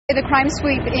The crime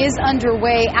sweep is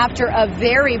underway after a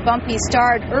very bumpy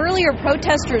start. Earlier,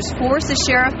 protesters forced the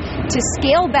sheriff to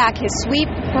scale back his sweep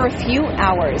for a few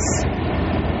hours.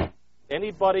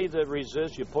 Anybody that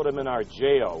resists, you put them in our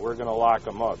jail. We're going to lock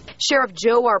them up. Sheriff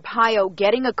Joe Arpaio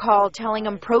getting a call telling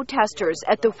him protesters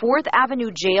at the 4th Avenue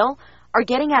jail are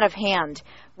getting out of hand.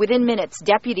 Within minutes,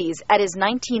 deputies at his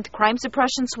 19th crime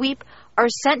suppression sweep are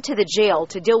sent to the jail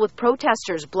to deal with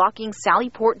protesters blocking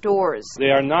Sallyport doors. They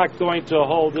are not going to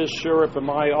hold this sheriff in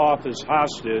my office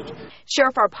hostage.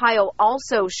 Sheriff Arpaio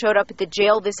also showed up at the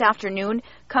jail this afternoon,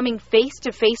 coming face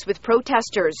to face with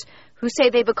protesters who say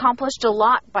they've accomplished a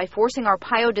lot by forcing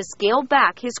Arpaio to scale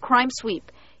back his crime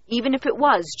sweep, even if it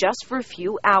was just for a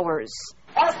few hours.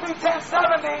 SB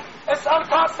 1070 is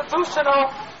unconstitutional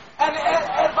and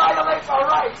it violates our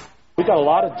rights. We got a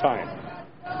lot of time.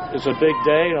 It's a big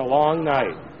day and a long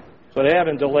night, so they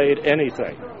haven't delayed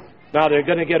anything. Now they're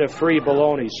going to get a free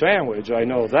bologna sandwich, I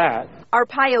know that.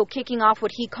 Arpaio kicking off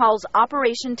what he calls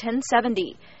Operation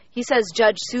 1070. He says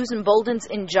Judge Susan Bolden's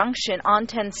injunction on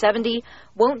 1070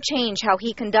 won't change how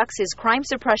he conducts his crime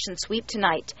suppression sweep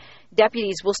tonight.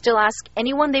 Deputies will still ask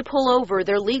anyone they pull over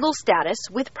their legal status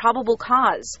with probable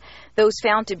cause. Those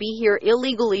found to be here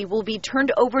illegally will be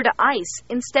turned over to ICE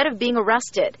instead of being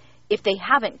arrested if they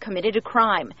haven't committed a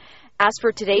crime. As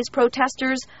for today's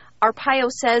protesters, Arpaio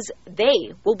says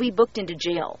they will be booked into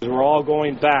jail. We're all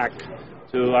going back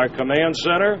to our command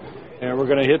center and we're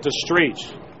going to hit the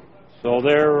streets. So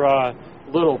their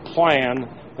little plan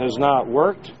has not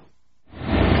worked.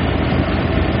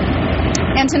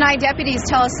 And tonight, deputies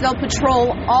tell us they'll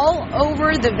patrol all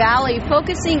over the valley,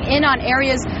 focusing in on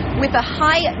areas with a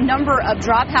high number of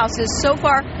drop houses. So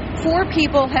far, 4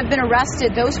 people have been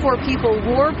arrested. Those 4 people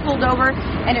were pulled over,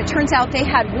 and it turns out they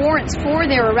had warrants for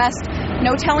their arrest.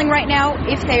 No telling right now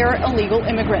if they are illegal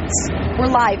immigrants.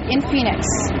 We're live in Phoenix.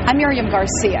 I'm Miriam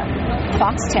Garcia,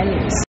 Fox 10 News.